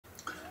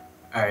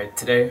Alright,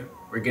 today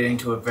we're getting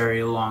to a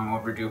very long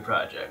overdue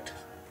project,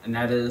 and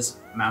that is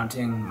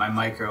mounting my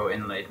micro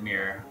inlaid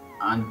mirror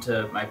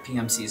onto my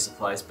PMC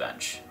supplies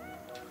bench.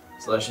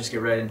 So let's just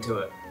get right into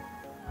it.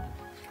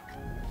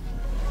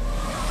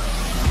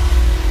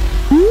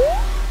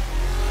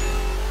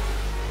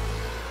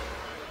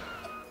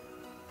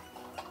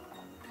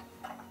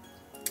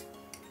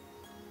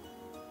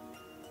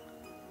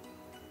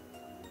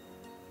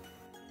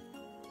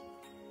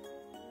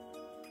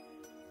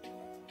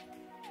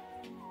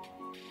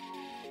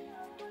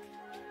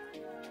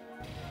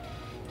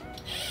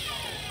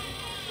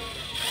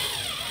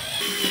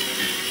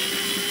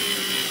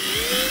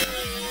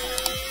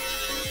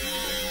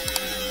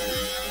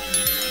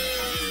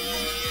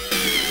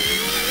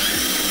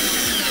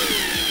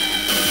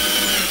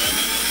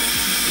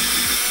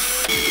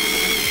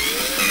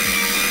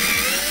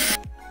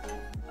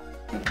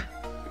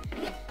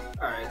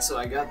 Alright, so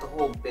I got the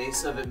whole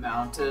base of it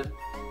mounted.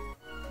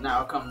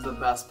 Now comes the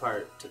best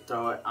part, to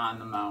throw it on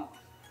the mount.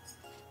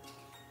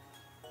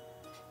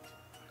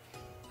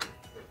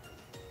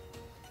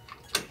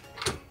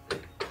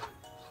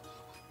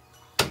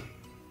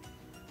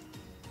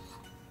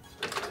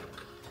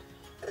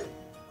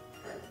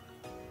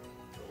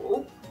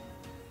 Oh.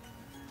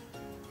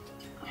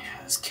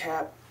 Yeah, this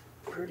cap,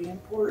 pretty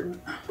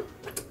important.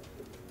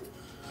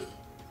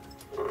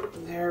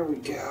 There we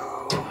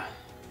go.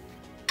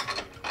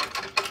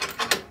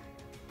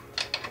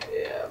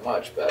 Yeah,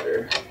 much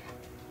better.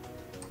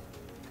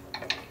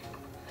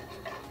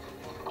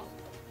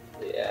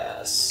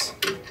 Yes.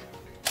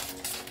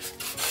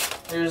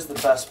 Here's the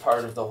best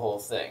part of the whole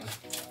thing.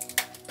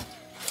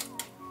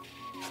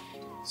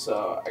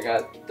 So I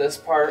got this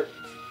part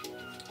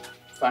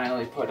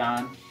finally put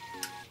on.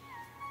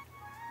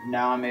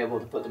 Now I'm able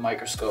to put the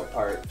microscope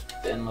part,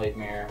 the inlaid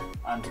mirror,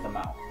 onto the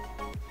mount.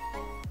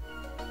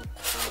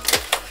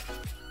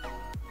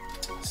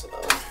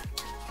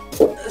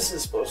 So this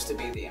is supposed to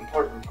be the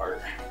important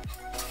part.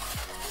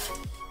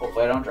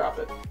 Hopefully I don't drop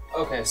it.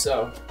 Okay,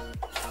 so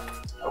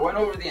I went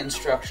over the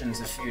instructions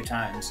a few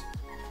times.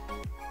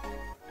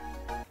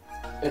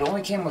 It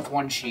only came with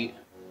one sheet.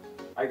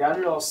 I got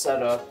it all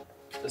set up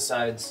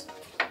besides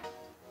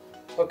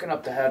hooking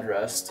up the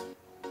headrest,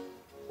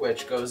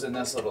 which goes in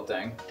this little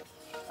thing.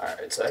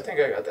 Alright, so I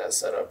think I got that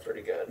set up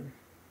pretty good.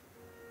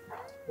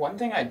 One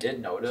thing I did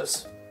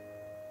notice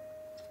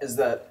is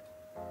that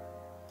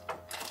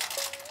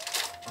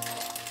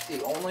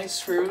the only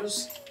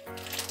screws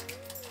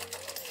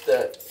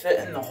that fit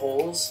in the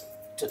holes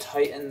to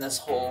tighten this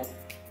whole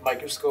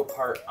microscope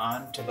part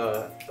onto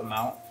the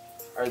mount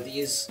are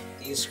these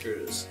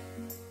screws.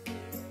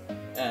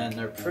 And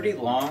they're pretty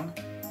long.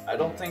 I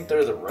don't think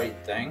they're the right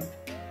thing,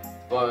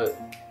 but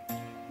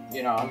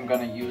you know, I'm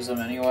gonna use them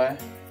anyway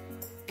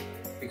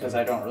because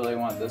I don't really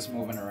want this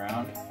moving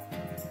around.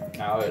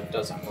 Now it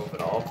doesn't move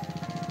at all.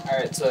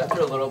 Alright, so after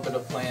a little bit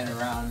of playing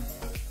around,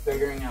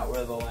 figuring out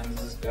where the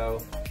lenses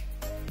go,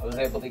 I was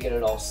able to get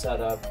it all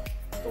set up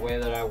the way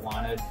that I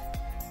wanted,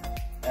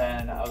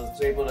 and I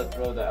was able to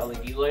throw the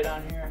LED light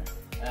on here,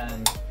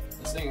 and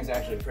this thing is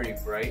actually pretty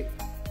bright.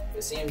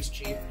 It seems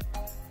cheap,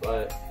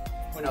 but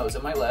who knows,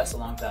 it might last a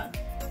long time.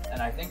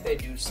 And I think they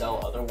do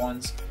sell other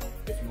ones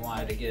if you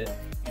wanted to get,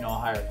 you know, a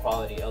higher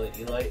quality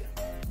LED light.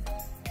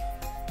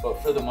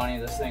 But for the money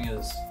this thing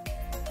is,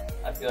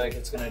 I feel like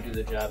it's gonna do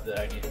the job that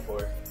I need it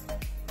for.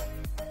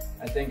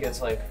 I think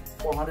it's like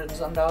 $400 and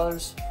some,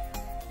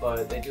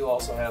 but they do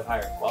also have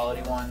higher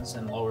quality ones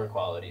and lower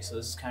quality, so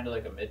this is kind of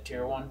like a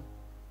mid-tier one.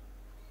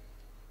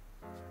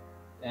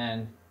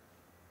 And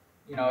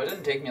you know, it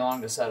didn't take me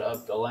long to set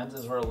up. The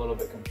lenses were a little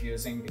bit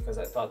confusing because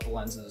I thought the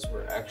lenses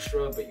were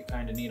extra, but you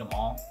kind of need them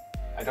all.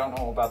 I don't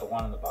know about the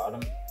one on the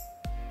bottom.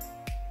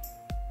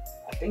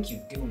 I think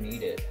you do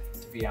need it,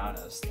 to be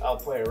honest. I'll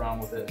play around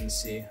with it and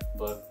see,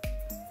 but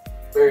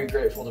very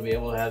grateful to be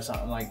able to have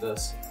something like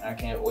this. And I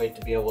can't wait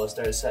to be able to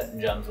start setting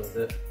gems with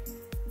it.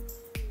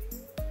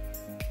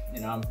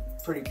 You know, I'm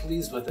pretty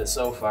pleased with it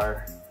so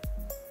far,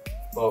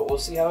 but we'll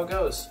see how it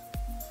goes.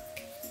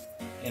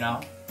 You know,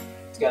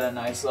 it's got a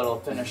nice little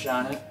finish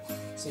on it.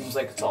 Seems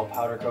like it's all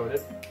powder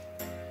coated.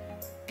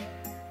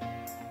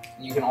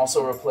 You can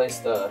also replace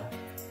the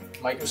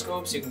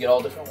microscopes. You can get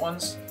all different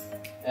ones.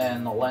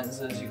 And the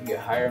lenses, you can get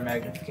higher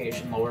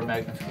magnification, lower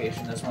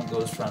magnification. This one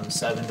goes from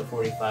 7 to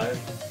 45.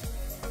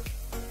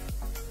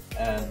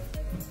 And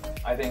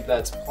I think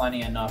that's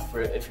plenty enough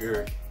for if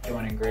you're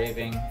doing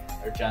engraving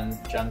or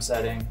gem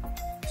setting.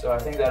 So I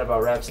think that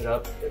about wraps it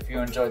up. If you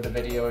enjoyed the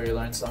video or you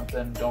learned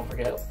something, don't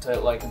forget to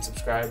hit like and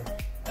subscribe.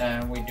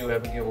 And we do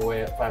have a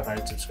giveaway at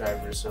 500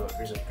 subscribers, so if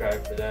you're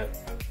subscribed for that,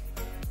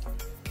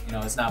 you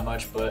know, it's not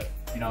much, but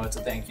you know, it's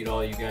a thank you to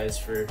all you guys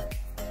for, you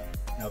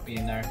know,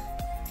 being there.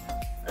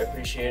 I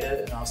appreciate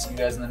it, and I'll see you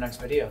guys in the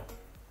next video.